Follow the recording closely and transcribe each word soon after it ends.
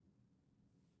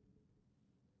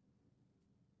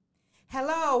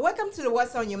Hello, welcome to the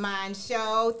What's on Your Mind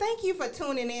show. Thank you for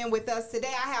tuning in with us today.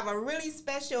 I have a really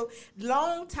special,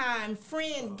 longtime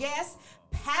friend, guest,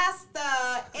 Pastor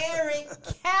Eric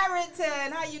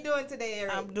Carrington. How you doing today,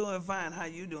 Eric? I'm doing fine. How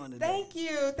you doing today? Thank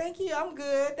you. Thank you. I'm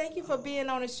good. Thank you for being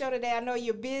on the show today. I know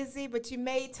you're busy, but you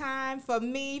made time for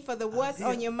me for the What's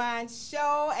on Your Mind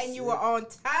show, and you were on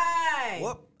time.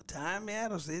 Whoop. Time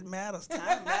matters. It matters.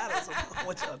 Time matters.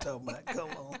 What y'all talking about? Come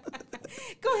on.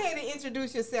 Go ahead and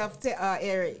introduce yourself to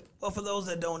Eric. Well, for those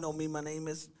that don't know me, my name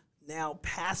is now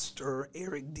Pastor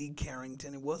Eric D.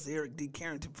 Carrington. It was Eric D.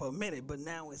 Carrington for a minute, but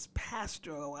now it's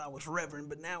Pastor. I was Reverend,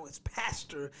 but now it's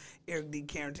Pastor Eric D.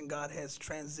 Carrington. God has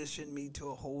transitioned me to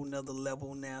a whole nother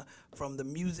level now from the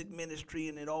music ministry,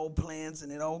 and it all plans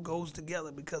and it all goes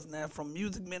together because now from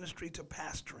music ministry to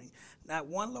pastoring, not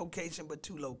one location, but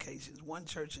two locations, one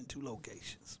church and two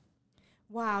locations.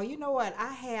 Wow, you know what?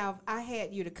 I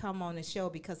had you to come on the show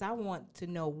because I want to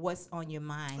know what's on your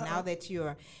mind now that you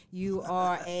have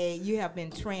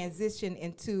been transitioned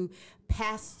into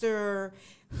pastorhood.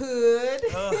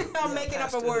 I'm making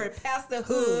up a word,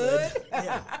 pastorhood.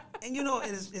 Yeah. And you know,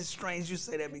 it's strange you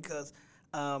say that because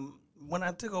when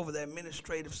I took over the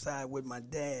administrative side with my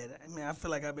dad, I mean, I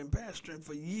feel like I've been pastoring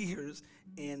for years,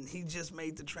 and he just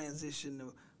made the transition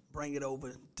to bring it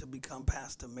over to become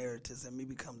pastor emeritus and me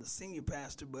become the senior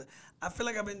pastor. But I feel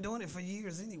like I've been doing it for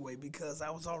years anyway because I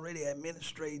was already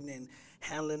administrating and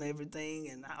handling everything,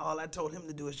 and all I told him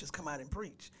to do is just come out and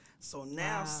preach. So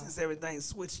now, since everything's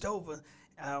switched over,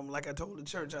 like I told the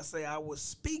church, I say I was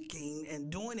speaking and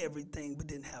doing everything but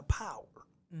didn't have power.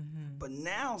 Mm-hmm. But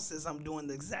now, since I'm doing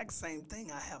the exact same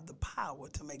thing, I have the power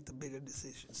to make the bigger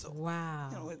decisions. So, you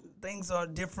know, things are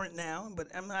different now, but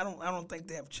I don't think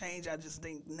they have changed. I just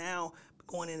think now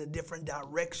going in a different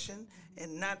direction,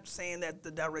 and not saying that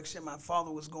the direction my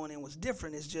father was going in was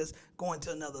different. It's just going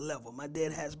to another level. My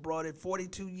dad has brought it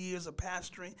 42 years of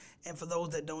pastoring, and for those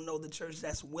that don't know the church,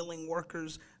 that's Willing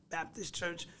Workers Baptist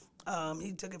Church.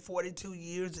 He took it 42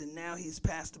 years, and now he's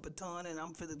passed the baton, and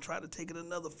I'm finna try to take it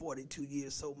another 42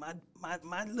 years. So my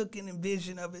looking and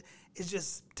vision of it is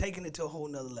just taking it to a whole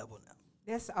nother level now.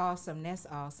 That's awesome. That's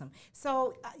awesome.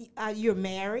 So you're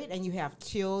married and you have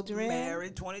children?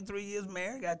 Married, 23 years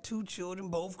married. Got two children,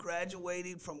 both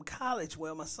graduated from college.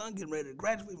 Well, my son getting ready to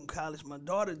graduate from college. My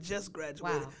daughter just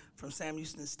graduated from Sam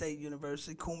Houston State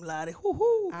University, cum laude,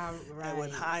 and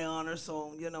with high honors.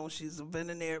 So, you know, she's a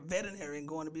veterinarian,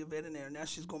 going to be a veterinarian. Now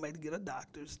she's going back to get her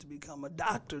doctors to become a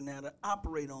doctor now to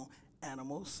operate on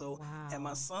animals. So, and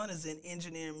my son is in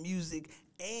engineering, music,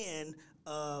 and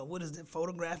what is it,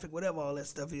 photographic, whatever all that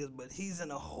stuff is, but he's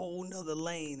in a whole nother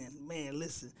lane, and man,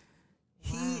 listen,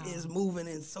 he is moving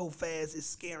in so fast, it's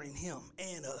scaring him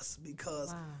and us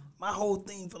because my whole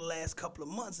thing for the last couple of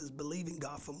months is believing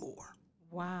God for more.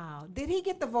 Wow. Did he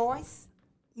get the voice?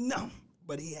 No,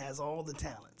 but he has all the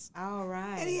talents. All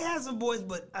right. And he has a voice,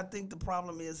 but I think the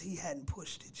problem is he hadn't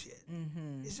pushed it yet.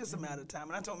 Mm-hmm. It's just a matter of time.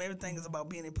 And I told him everything is about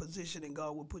being in position, and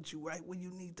God will put you right where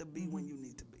you need to be when you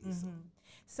need to be. Mm-hmm.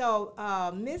 So,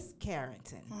 Miss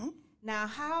Carrington, now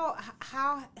how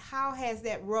has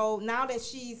that role, now that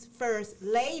she's first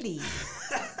lady,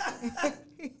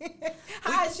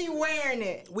 how is she wearing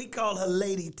it? We call her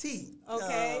Lady T.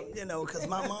 Okay. You know, because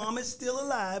my mom is still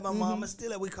alive. My mom is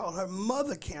still alive. We call her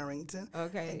Mother Carrington.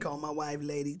 Okay. And call my wife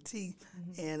Lady T.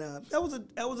 And that was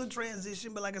a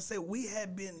transition. But like I said, we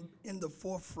had been in the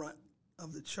forefront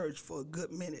of the church for a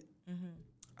good minute.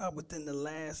 Within the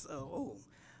last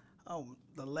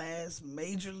the last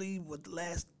majorly with the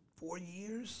last 4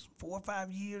 or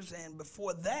 5 years, and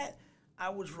before that I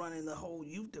was running the whole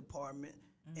youth department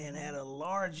and had a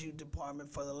large youth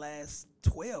department for the last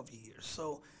 12 years.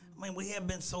 So I mean, we have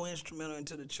been so instrumental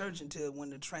into the church until when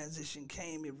the transition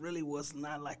came, it really was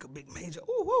not like a big major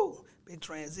big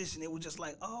transition. It was just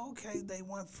like, oh, okay, they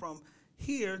went from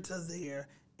here to there,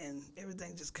 and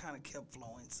everything just kind of kept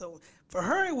flowing. So for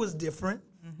her, it was different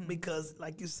because,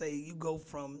 like you say, you go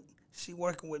from she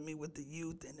working with me with the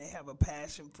youth, and they have a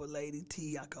passion for Lady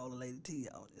T. I call her Lady T.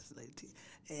 Oh, it's Lady T.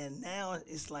 And now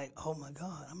it's like, oh my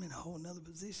God, I'm in a whole nother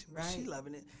position. Right. She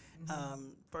loving it.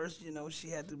 First, you know, she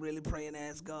had to really pray and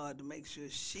ask God to make sure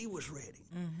she was ready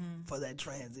for that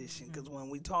transition. Because when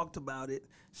we talked about it,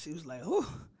 she was like,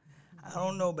 oh, I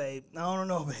don't know, babe. I don't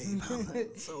know,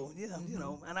 babe. So, yeah, you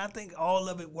know, and I think all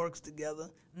of it works together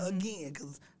again,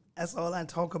 because that's all I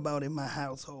talk about in my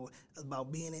household,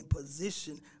 about being in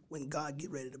position when God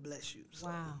get ready to bless you. So.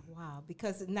 Wow.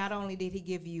 Because not only did he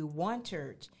give you one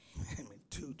church. I mean,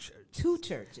 two churches. Two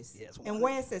churches. Yes. And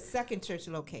where is the second church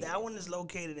located? That one is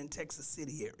located in Texas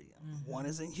City area. One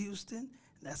is in Houston, and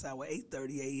that's our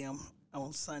 8:30 a.m.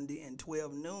 on Sunday, and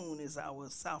 12 noon is our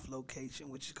South location,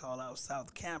 which is called our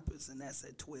South Campus, and that's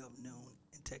at 12 noon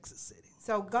in Texas City.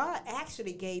 So God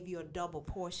actually gave you a double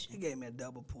portion. He gave me a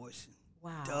double portion.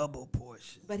 Wow. Double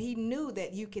portion. But he knew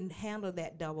that you can handle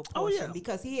that double portion. Oh, yeah.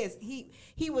 Because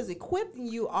he was equipping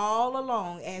you all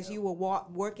along as you were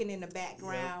working in the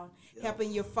background,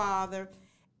 helping your father.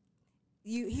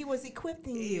 He was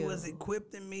equipping you. He was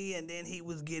equipping me, and then he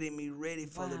was getting me ready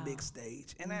for the big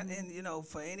stage. And and you know,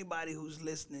 for anybody who's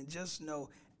listening, just know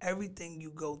everything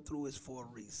you go through is for a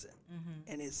reason,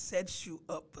 and it sets you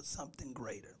up for something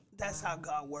greater. That's how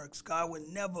God works. God would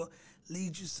never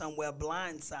lead you somewhere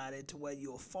blindsided to where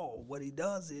you'll fall. What he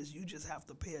does is you just have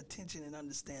to pay attention and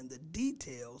understand the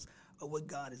details of what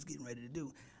God is getting ready to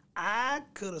do. I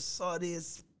could have saw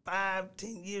this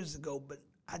 5-10 years ago, but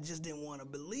I just didn't want to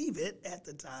believe it at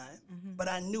the time. But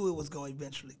I knew it was going to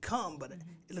eventually come, but it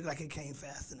looked like it came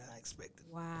faster than I expected.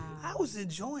 Wow. I was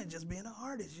enjoying just being an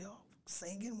artist, y'all.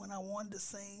 Singing when I wanted to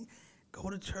sing, go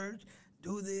to church,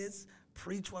 do this,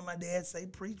 preach when my dad say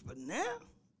preach. But now,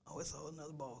 it's a whole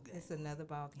nother ball game. It's another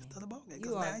ball game. It's another ball game.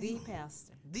 You are the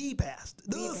pastor. The pastor.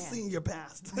 The senior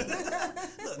pastor.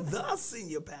 Look, the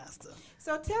senior pastor.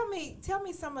 So tell me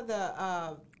some of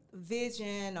the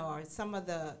vision or some of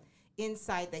the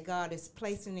insight that God is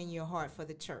placing in your heart for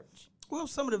the church. Well,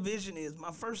 some of the vision is,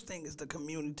 my first thing is the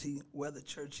community where the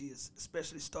church is,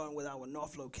 especially starting with our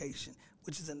North location,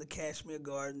 which is in the Cashmere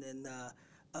Garden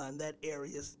and that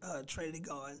area, Trinity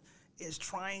Garden, is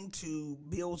trying to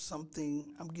build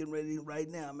something. I'm getting ready right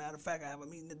now. Matter of fact, I have a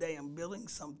meeting today. I'm building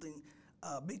something,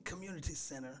 a big community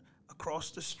center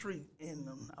across the street in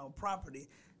our property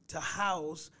to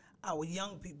house our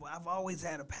young people. I've always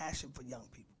had a passion for young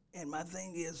people. And my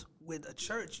thing is, with a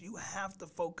church, you have to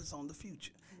focus on the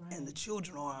future. Right. And the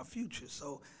children are our future.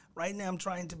 So right now I'm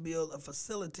trying to build a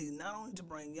facility not only to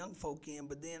bring young folk in,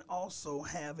 but then also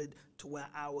have it to where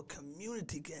our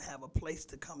community can have a place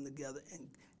to come together and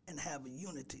have a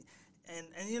unity.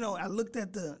 And you know, I looked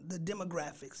at the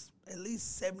demographics. At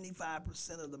least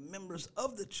 75% of the members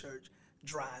of the church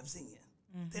drives in.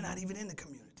 They're not even in the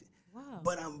community. Wow.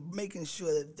 But I'm making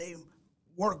sure that they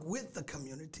work with the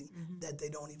community that they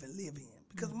don't even live in.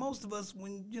 Because most of us,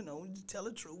 when, you know, to tell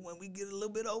the truth, when we get a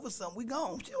little bit over something, we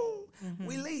gone.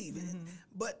 We leave.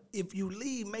 But if you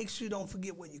leave, make sure you don't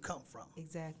forget where you come from.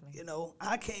 Exactly. You know,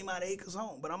 I came out of Acres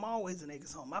Home, but I'm always in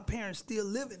Acres Home. My parents still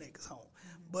live in Acres Home.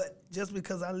 But just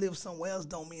because I live somewhere else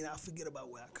don't mean I forget about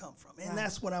where I come from. And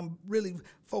that's what I'm really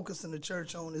focusing the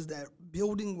church on, is that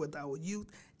building with our youth,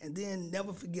 and then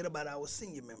never forget about our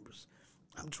senior members.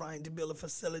 I'm trying to build a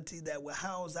facility that will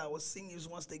house our seniors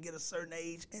once they get a certain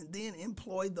age, and then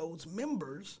employ those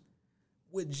members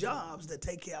with jobs that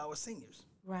take care of our seniors.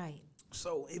 Right.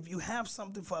 So if you have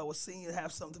something for our seniors,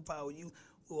 have something for our youth,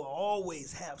 we'll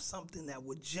always have something that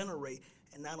would generate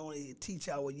and not only teach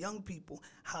our young people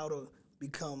how to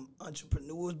become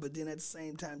entrepreneurs, but then at the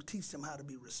same time teach them how to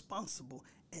be responsible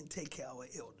and take care of our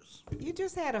elders. You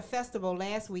just had a festival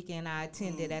last weekend I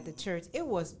attended at the church. It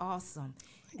was awesome.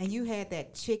 And you had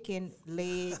that chicken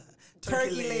leg,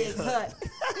 turkey leg hut.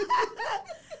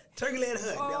 Turkey leg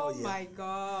hut. Oh, yeah. My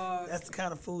God. That's the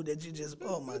kind of food that you just,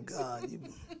 oh, my God,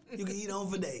 you can eat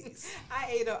on for days.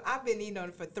 I've been eating on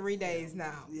it for 3 days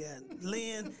now. Yeah.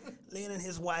 Lynn and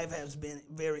his wife has been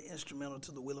very instrumental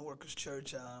to the Willing Workers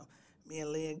Church. Me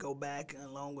and Lynn go back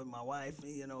along with my wife.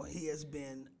 You know, he has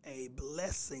been a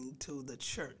blessing to the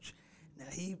church. Now,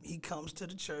 he comes to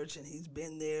the church, and he's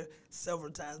been there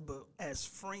several times, but as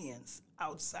friends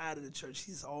outside of the church,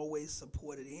 he's always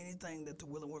supported anything that the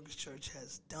Willing Workers Church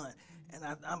has done. And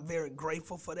I'm very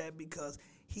grateful for that, because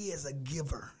he is a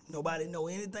giver. Nobody know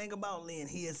anything about Lynn.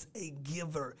 He is a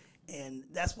giver, and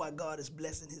that's why God is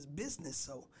blessing his business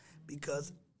so,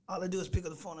 because all I do is pick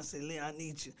up the phone and say, Lynn, I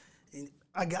need you. And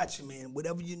I got you, man,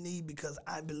 whatever you need, because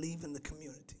I believe in the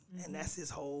community. And that's his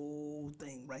whole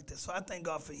thing right there. So I thank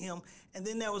God for him. And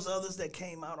then there was others that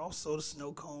came out, also the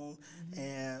Snow Cone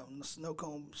and the Snow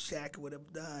Cone Shack or whatever.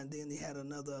 And then they had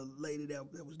another lady that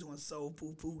was doing soul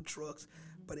food trucks.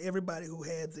 But everybody who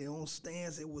had their own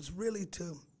stands, it was really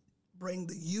to bring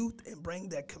the youth and bring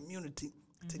that community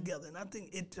together. And I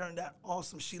think it turned out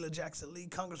awesome. Sheila Jackson Lee,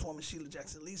 Congresswoman Sheila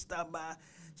Jackson Lee stopped by.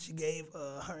 She gave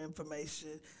her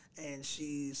information, and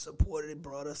she supported it,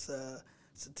 brought us a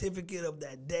certificate of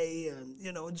that day, and,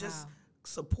 you know, just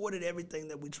supported everything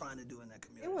that we're trying to do in that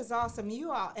community. It was awesome.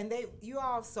 You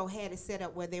also had it set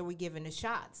up where they were giving the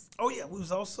shots. Oh, yeah. We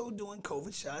was also doing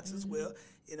COVID shots as well,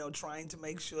 you know, trying to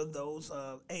make sure those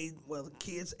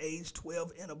kids age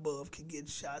 12 and above can get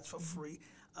shots for free.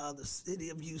 The city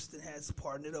of Houston has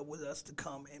partnered up with us to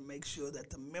come and make sure that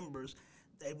the members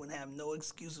they wouldn't have no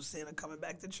excuse of saying or coming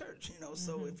back to church,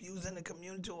 So if you was in the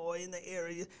community or in the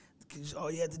area,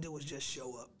 all you had to do was just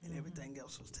show up, and everything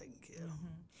else was taken care of.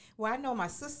 Well, I know my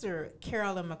sister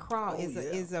Carolyn McCraw Oh,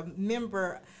 is a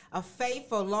member, a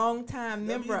faithful, long-time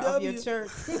member of your church.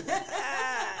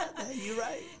 You're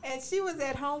right. And she was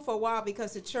at home for a while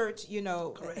because the church,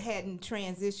 Correct. hadn't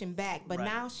transitioned back. But Right.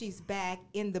 now she's back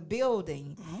in the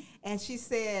building. And she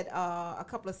said a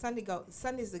couple of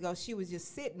Sundays ago, she was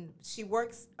just sitting. She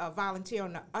works volunteer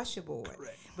on the usher board.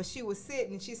 Correct. But she was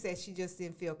sitting, and she said she just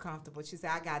didn't feel comfortable. She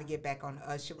said, I got to get back on the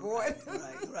usher board.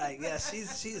 Right. Yeah, she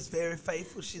is very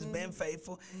faithful. She's been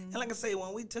faithful. And like I say,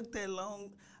 when we took that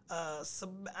long,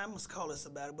 I must call it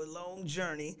sabbatical, but long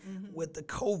journey with the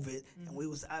COVID, and we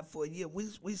was out for a year,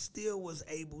 we still was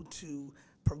able to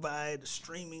provide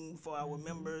streaming for our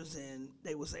members, and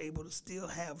they was able to still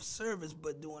have service,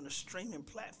 but doing a streaming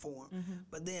platform.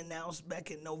 But then now it's back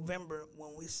in November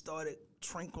when we started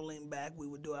trickling back. We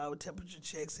would do our temperature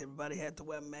checks. Everybody had to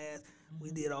wear masks.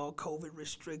 We did all COVID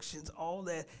restrictions, all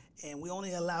that, and we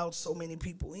only allowed so many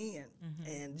people in,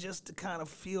 and just to kind of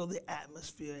feel the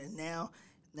atmosphere. And now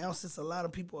since a lot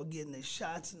of people are getting their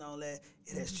shots and all that,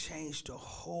 it has changed the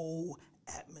whole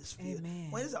atmosphere. Amen.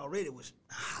 Well, it already was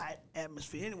hot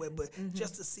atmosphere anyway, but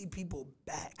just to see people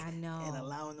back I know. and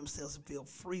allowing themselves to feel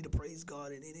free to praise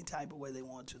God in any type of way they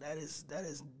want to, that is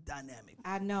dynamic.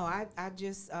 I know. I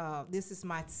just, this is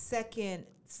my second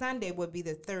Sunday, would be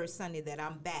the third Sunday that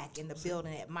I'm back in the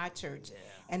building at my church. Yeah.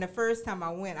 And the first time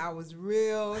I went, I was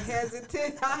real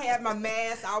hesitant. I had my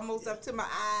mask almost up to my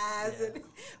eyes. Yeah.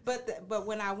 But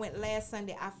when I went last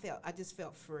Sunday, I just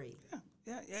felt free.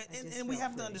 Yeah. just And we felt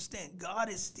have to free. understand, God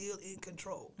is still in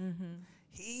control.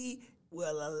 He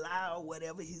will allow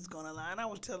whatever he's going to allow. And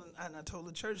I told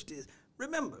the church this.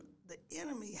 Remember, the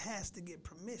enemy has to get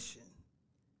permission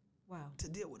Wow. to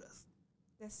deal with us.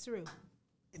 That's true.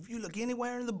 If you look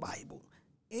anywhere in the Bible,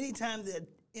 anytime the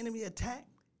enemy attacked,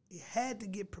 he had to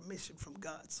get permission from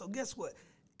God. So guess what?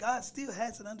 God still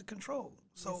has it under control.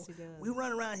 So Yes, he does. we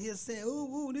run around here saying,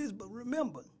 oh, this, but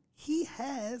remember, he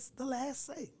has the last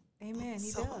say. Amen.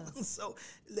 He does. So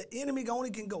the enemy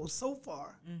only can go so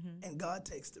far, and God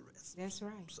takes the rest. That's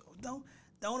right. So don't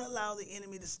allow the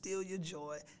enemy to steal your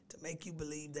joy, to make you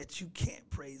believe that you can't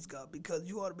praise God, because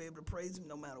you ought to be able to praise him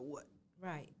no matter what.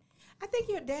 Right. I think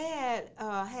your dad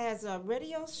has a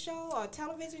radio show or a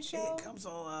television show. It comes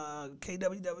on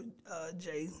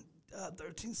KWWJ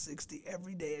 1360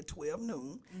 every day at 12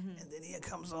 noon, and then it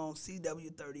comes on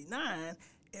CW 39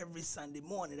 every Sunday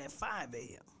morning at 5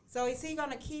 a.m. So is he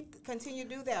going to continue to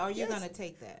do that, or are you Yes. going to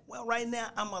take that? Well, right now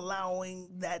I'm allowing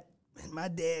that, my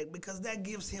dad, because that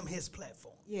gives him his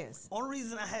platform. Yes. Only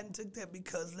reason I hadn't took that,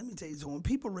 because let me tell you something, when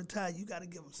people retire, you got to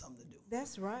give them something to do.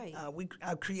 That's right.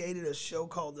 I created a show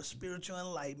called The Spiritual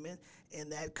Enlightenment, and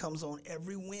that comes on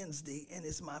every Wednesday, and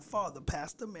it's my father,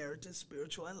 Pastor Emeritus,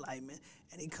 Spiritual Enlightenment,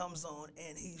 and he comes on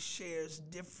and he shares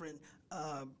different,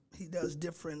 he does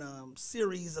different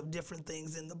series of different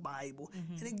things in the Bible,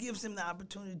 and it gives him the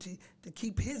opportunity to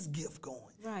keep his gift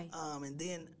going. Right. And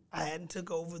then I hadn't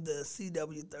took over the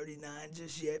CW 39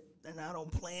 just yet, and I don't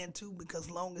plan to, because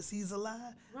long as he's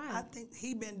alive, Right. I think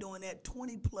he been doing that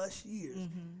 20 plus years.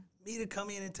 Me to come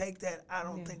in and take that, I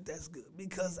don't think that's good,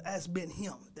 because that's been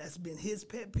him. That's been his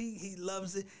pet peeve. He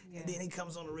loves it. And then he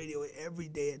comes on the radio every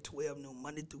day at 12 noon,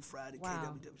 Monday through Friday,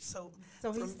 Wow. KWW. So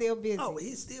he's still busy. Oh,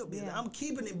 he's still busy. Yeah. I'm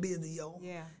keeping him busy, yo.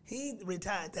 Yeah. He ain't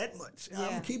retired that much. Yeah.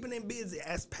 I'm keeping him busy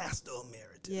as Pastor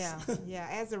Emeritus. Yeah.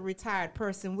 As a retired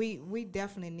person, we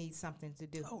definitely need something to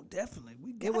do. Oh, definitely.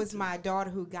 We got It was to. my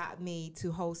daughter who got me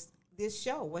to host this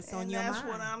show. What's on And your that's mind?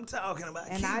 what I'm talking about.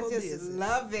 And Keep I her just busy.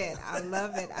 love it. I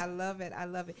love it. I love it. I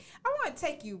love it. I want to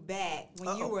take you back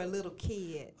when you Uh-oh. were a little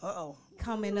kid, Uh-oh.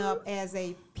 coming up as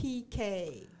a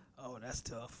PK. Oh, that's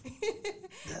tough.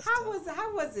 How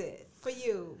was it for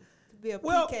you to be a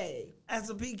Well, PK? as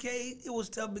a PK, it was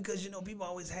tough because, people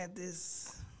always had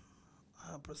this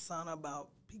persona about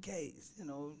PKs.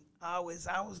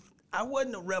 I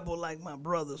wasn't a rebel like my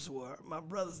brothers were. My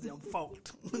brothers them fought.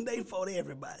 They fought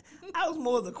everybody. I was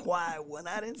more the quiet one.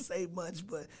 I didn't say much,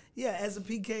 but yeah, as a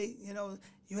PK,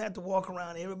 you have to walk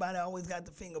around. Everybody always got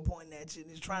the finger pointing at you,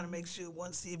 and just trying to make sure,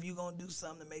 see if you're gonna do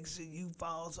something to make sure you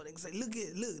fall, so they can say, look,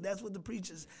 that's what the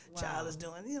preacher's child is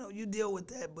doing. You deal with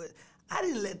that, but I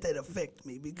didn't let that affect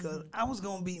me, because I was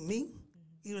gonna be me,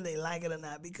 even they like it or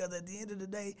not, because at the end of the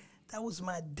day, that was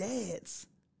my dad's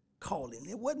calling.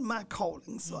 It wasn't my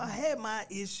calling. So I had my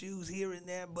issues here and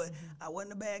there, but I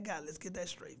wasn't a bad guy. Let's get that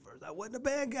straight first. I wasn't a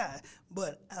bad guy,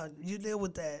 but you deal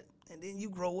with that, and then you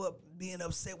grow up being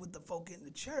upset with the folk in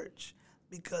the church,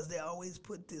 because they always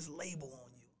put this label on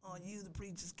you. Oh, you the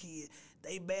preacher's kid.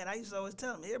 They bad. I used to always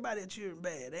tell them, everybody at church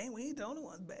bad. We ain't the only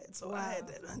ones bad. So I had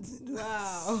that.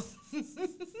 Wow.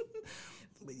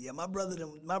 But yeah, my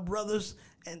brothers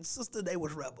and sister, they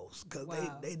was rebels because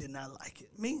they did not like it.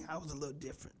 Me, I was a little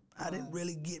different. I didn't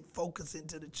really get focused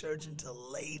into the church until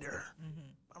later,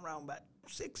 around about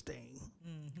 16.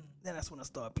 Then that's when I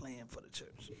started playing for the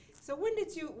church. So when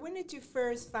did you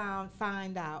first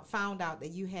found out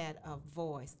that you had a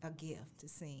voice, a gift to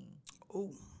sing? Oh,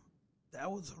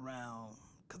 that was around,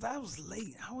 because I was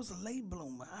late. I was a late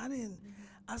bloomer.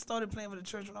 I started playing for the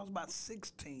church when I was about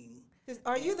 16.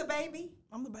 Are you the baby?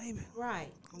 I'm the baby.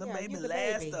 Right. I'm the baby,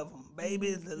 last of them. Baby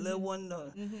is the little one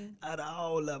out of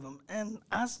all of them. And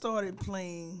I started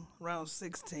playing around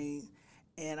 16,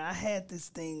 and I had this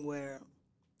thing where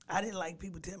I didn't like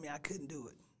people tell me I couldn't do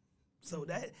it. So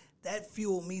that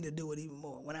fueled me to do it even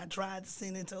more. When I tried to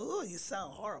sing into, oh, you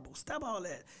sound horrible. Stop all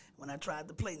that. When I tried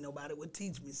to play, nobody would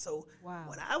teach me. So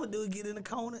what I would do is get in the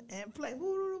corner and play,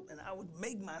 and I would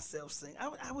make myself sing.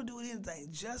 I would do anything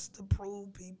just to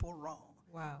prove people wrong.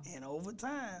 Wow. And over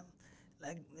time,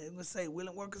 like they would say,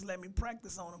 willing workers let me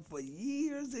practice on them for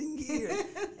years and years.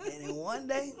 And then one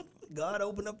day, God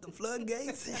opened up the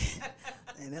floodgates,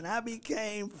 and then I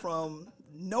became from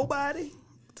nobody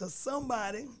to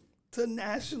somebody to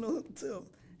national to,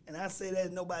 and I say that's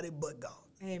nobody but God.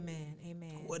 Amen.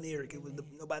 Amen. It wasn't Eric. It was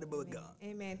nobody but God.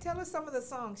 Amen. Tell us some of the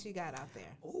songs you got out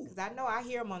there. Because I know I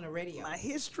hear them on the radio. My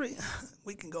history,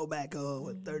 we can go back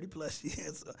 30 plus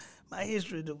years. My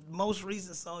history, the most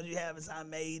recent songs you have is I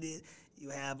Made It.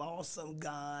 You have Awesome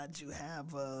God. You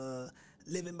have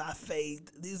Living by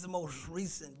Faith. These are the most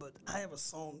recent, but I have a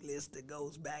song list that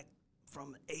goes back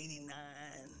from 89.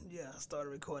 Yeah, I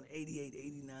started recording 88,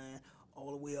 89.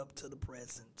 All the way up to the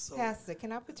present. So, Pastor,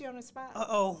 can I put you on the spot?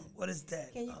 What is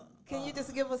that? Can you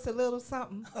just give us a little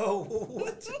something?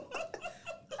 What?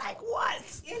 Like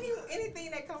what?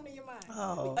 Anything that comes to your mind.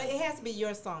 Oh. It has to be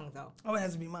your song, though. Oh, it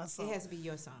has to be my song. It has to be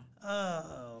your song.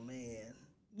 Oh man,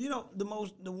 you know the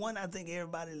one I think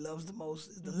everybody loves the most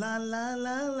is the la la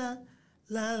la la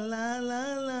la la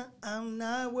la la. I'm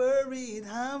not worried.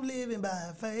 I'm living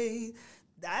by faith.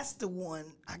 That's the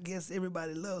one I guess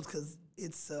everybody loves because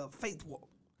it's a faith walk.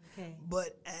 Okay.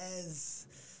 But as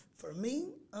for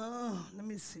me, let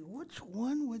me see. Which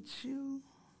one would you?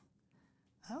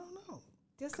 I don't know.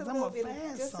 Just a little bit.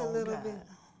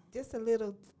 Just a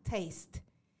little taste,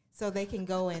 so they can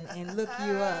go and look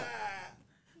you up.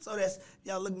 So that's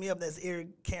y'all look me up. That's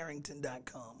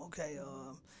ericcarrington.com. Okay.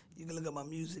 You can look up my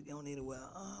music on anywhere.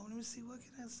 Let me see. What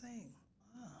can I sing?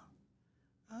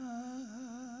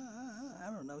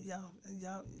 I don't know. Y'all.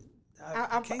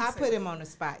 I put him on the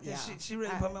spot, y'all. She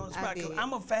really put me on the spot because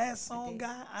I'm a fast song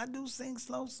guy. I do sing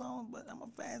slow songs, but I'm a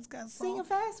fast guy. Sing a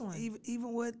fast one.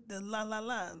 Even with the la la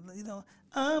la, you know,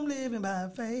 I'm living by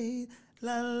faith.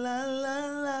 La la la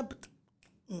la,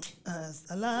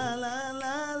 la la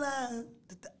la la.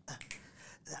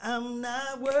 I'm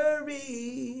not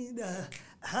worried.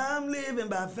 I'm living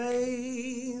by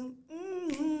faith.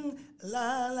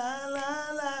 La la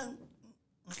la la.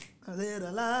 I said la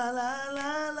la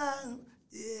la la,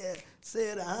 yeah.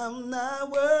 Said I'm not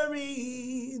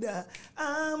worried.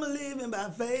 I'm living by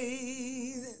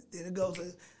faith. Then it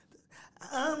goes,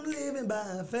 I'm living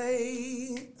by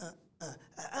faith.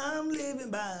 I'm living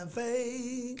by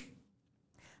faith.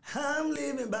 I'm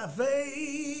living by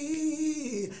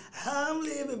faith. I'm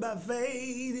living by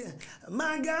faith.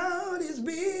 My God is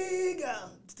big.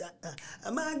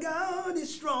 My God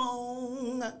is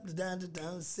strong.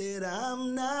 Said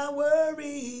I'm not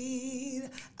worried.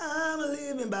 I'm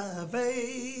living by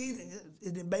faith.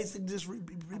 It basically just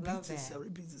repeats itself.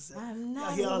 I'm not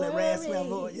y'all hear all that raspy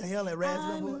voice? Y'all hear all that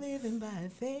raspy voice? I'm living by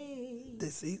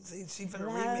faith. See, she finna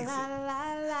remix it. La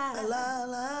la la la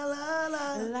la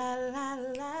la la la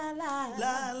la la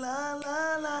la la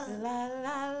la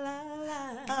la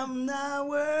la. I'm not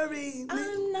worried.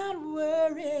 I'm not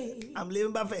worried. I'm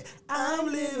living by faith. I'm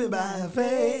living by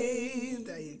faith.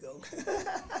 There you go.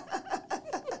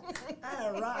 I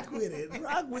rock with it.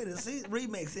 Rock with it. See,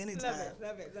 remix anytime.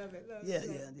 Love it. Yeah,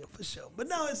 for sure. But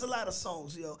no, it's a lot of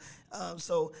songs, yo.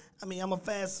 So, I mean, I'm a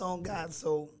fast song guy,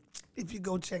 so if you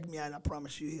go check me out, I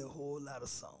promise you hear a whole lot of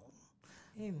songs.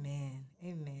 Amen.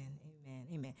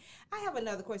 I have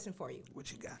another question for you.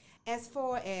 What you got? As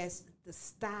far as the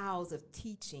styles of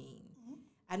teaching,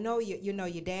 I know you know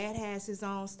your dad has his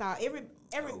own style.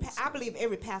 I believe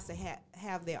every pastor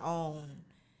has their own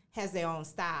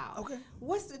style. Okay.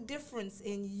 What's the difference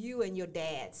in you and your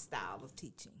dad's style of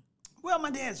teaching? Well,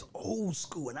 my dad's old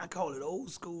school, and I call it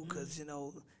old school because you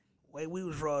know, the way we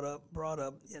was brought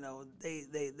up, you know, they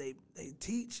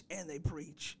teach and they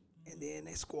preach. and then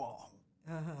they squall.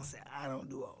 I say, I don't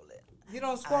do all that. You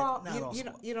don't squall? I don't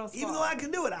squall. You don't squall. Even though I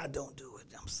can do it, I don't do it.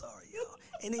 I'm sorry, y'all.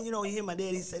 And then, you hear my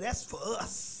daddy say, that's for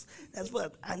us. That's for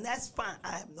us. And that's fine.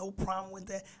 I have no problem with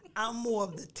that. I'm more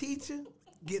of the teacher,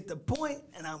 get the point,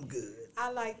 and I'm good.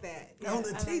 I like that. Yeah, I'm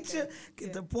the teacher,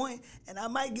 get the point, and I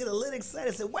might get a little excited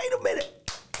and say, wait a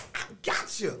minute, I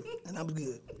got you. And I'm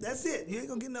good. That's it. You ain't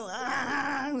going to get no,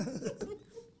 nah.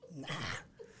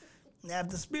 Now, if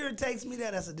the Spirit takes me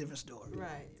there, that's a different story.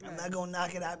 Right. I'm not gonna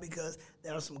knock it out because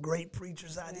there are some great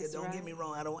preachers out here. Don't get me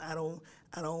wrong. I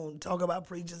don't talk about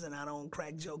preachers and I don't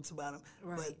crack jokes about them.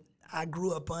 Right. But I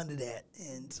grew up under that,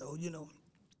 and so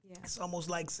it's almost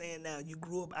like saying now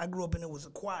I grew up and it was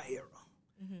a choir era.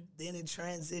 Then it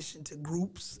transitioned to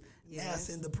groups. Yes. Now it's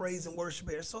in the praise and worship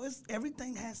area. So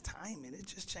everything has time and it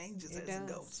just changes as it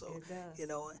goes. So it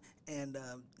does. And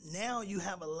now you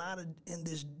have a lot of in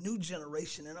this new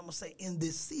generation, and I'm gonna say in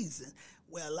this season,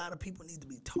 where a lot of people need to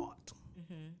be taught.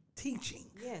 Teaching.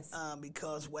 Yes.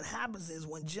 Because what happens is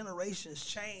when generations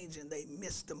change and they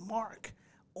miss the mark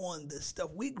on the stuff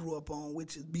we grew up on,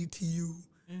 which is BTU,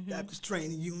 Baptist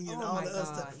Training Union, all the other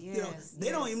stuff. Yes.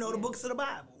 They don't even know the books of the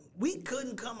Bible. We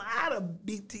couldn't come out of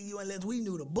BTU unless we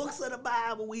knew the books of the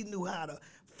Bible. We knew how to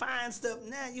find stuff.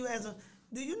 Now you ask them,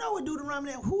 do you know what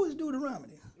Deuteronomy is? Who is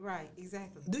Deuteronomy? Right,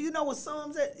 exactly. Do you know what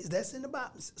Psalms is? That's in the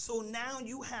Bible. So now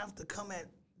you have to come at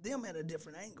them at a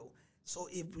different angle. So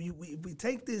if we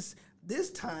take this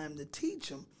time to teach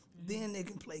them, then they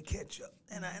can play catch up.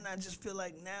 And I just feel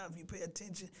like now if you pay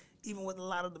attention, even with a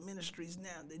lot of the ministries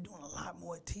now, they're doing a lot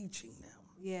more teaching now.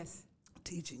 Yes.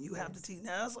 Teaching. You have to teach.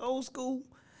 Now, us old school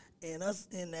and us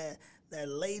in that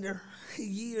later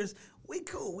years, we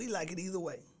cool. We like it either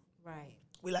way. Right.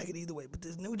 We like it either way. But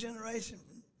this new generation,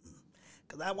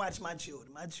 because I watch my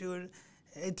children. My children,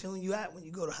 they tune you out when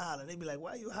you go to holler. They be like,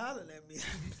 why are you hollering at me?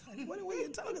 Like, what are you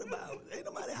talking about? Ain't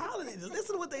nobody hollering at you.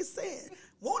 Listen to what they saying.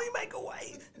 Won't he make a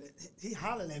way? He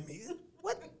hollering at me.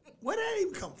 What? Where did that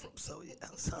even come from? So,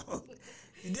 so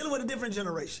you're dealing with a different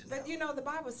generation now. But, the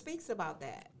Bible speaks about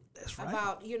that. That's right.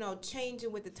 About,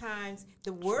 changing with the times.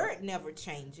 The word never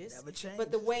changes. Never changes.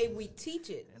 But the way we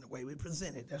teach it. And the way we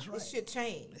present it. That's right. It should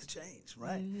change. It changed,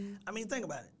 right? I mean, think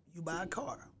about it. You buy a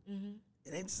car.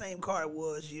 It ain't the same car it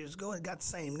was years ago. It got the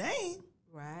same name.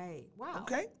 Right. Wow.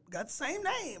 Okay. Got the same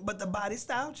name. But the body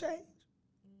style changed.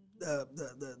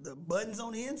 The buttons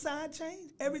on the inside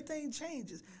change. Everything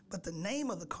changes. But the name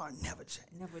of the car never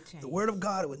changed. Never changed. The word of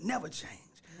God, it would never change.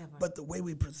 Never. But the way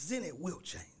we present it will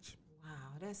change. Wow,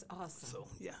 that's awesome. So,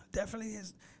 yeah, definitely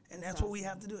is. And that's what we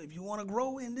have to do. If you want to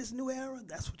grow in this new era,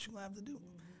 that's what you're going to have to do.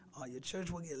 Or your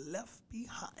church will get left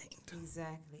behind.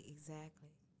 Exactly.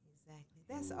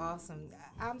 That's awesome.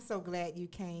 I'm so glad you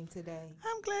came today.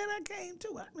 I'm glad I came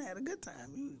too. I had a good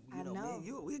time. You know, man,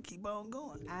 we'll keep on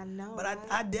going. I know. But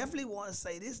I definitely want to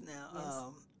say this now. Yes.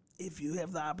 If you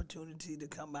have the opportunity to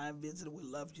come by and visit, we'd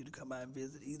love you to come by and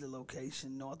visit either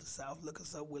location, north or south. Look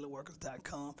us up,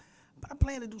 willowworkers.com. But I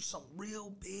plan to do something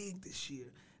real big this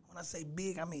year. When I say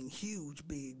big, I mean huge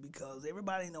big, because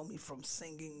everybody know me from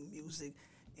singing music,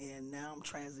 and now I'm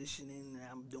transitioning, and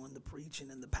I'm doing the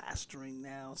preaching and the pastoring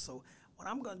now. So what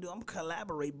I'm going to do, I'm going to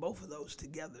collaborate both of those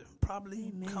together.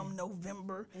 Probably come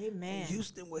November. Amen.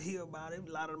 Houston will hear about it.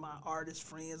 A lot of my artist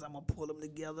friends, I'm going to pull them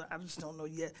together. I just don't know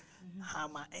yet how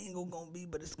my angle going to be,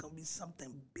 but it's going to be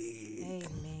something big.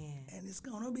 Amen. And it's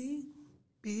going to be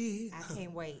big. I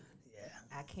can't wait. Yeah.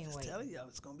 I can't just wait. Telling y'all,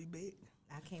 it's going to be big.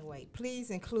 I can't wait. Please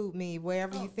include me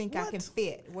wherever you think I can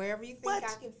fit. Wherever you think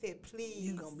I can fit, please.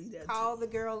 You going to be there Call the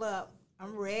girl up.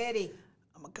 I'm ready.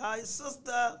 I'm going to call you sister.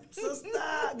 I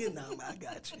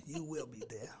got you. You will be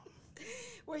there.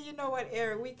 Well, you know what,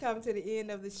 Eric? We come to the end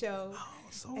of the show. Oh,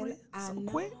 sorry. I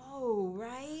quick. know,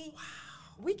 right? Wow.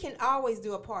 We can always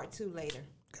do a part 2 later.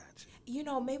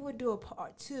 Gotcha. Maybe we'll do a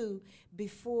part 2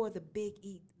 before the big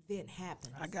event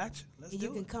happens. I got you. Let's do it.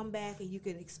 You can come back and you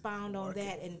can expound on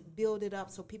that and build it up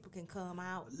so people can come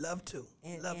out. Love to.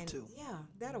 Love to. Yeah,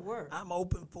 that'll work. I'm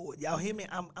open for it. Y'all hear me?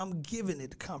 I'm giving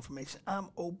it the confirmation. I'm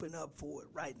open up for it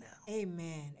right now.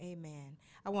 Amen.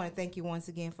 I want to thank you once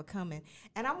again for coming,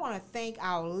 and I want to thank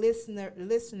our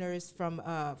listeners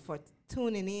for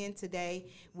tuning in today.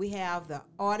 We have the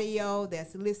audio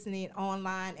that's listening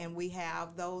online, and we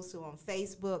have those who are on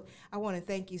Facebook. I want to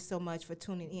thank you so much for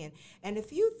tuning in. And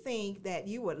if you think that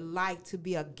you would like to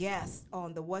be a guest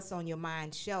on the What's on Your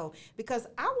Mind show, because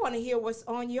I want to hear what's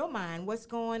on your mind, what's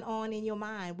going on in your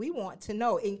mind. We want to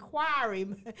know. Inquiry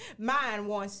Mind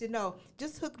wants to know.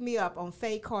 Just hook me up on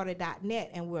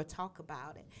faycarter.net, and we'll talk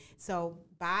about it. So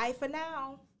bye for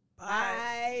now.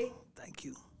 Bye. Thank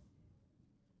you.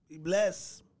 Be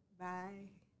blessed. Bye.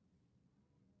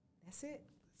 That's it.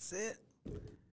 That's it.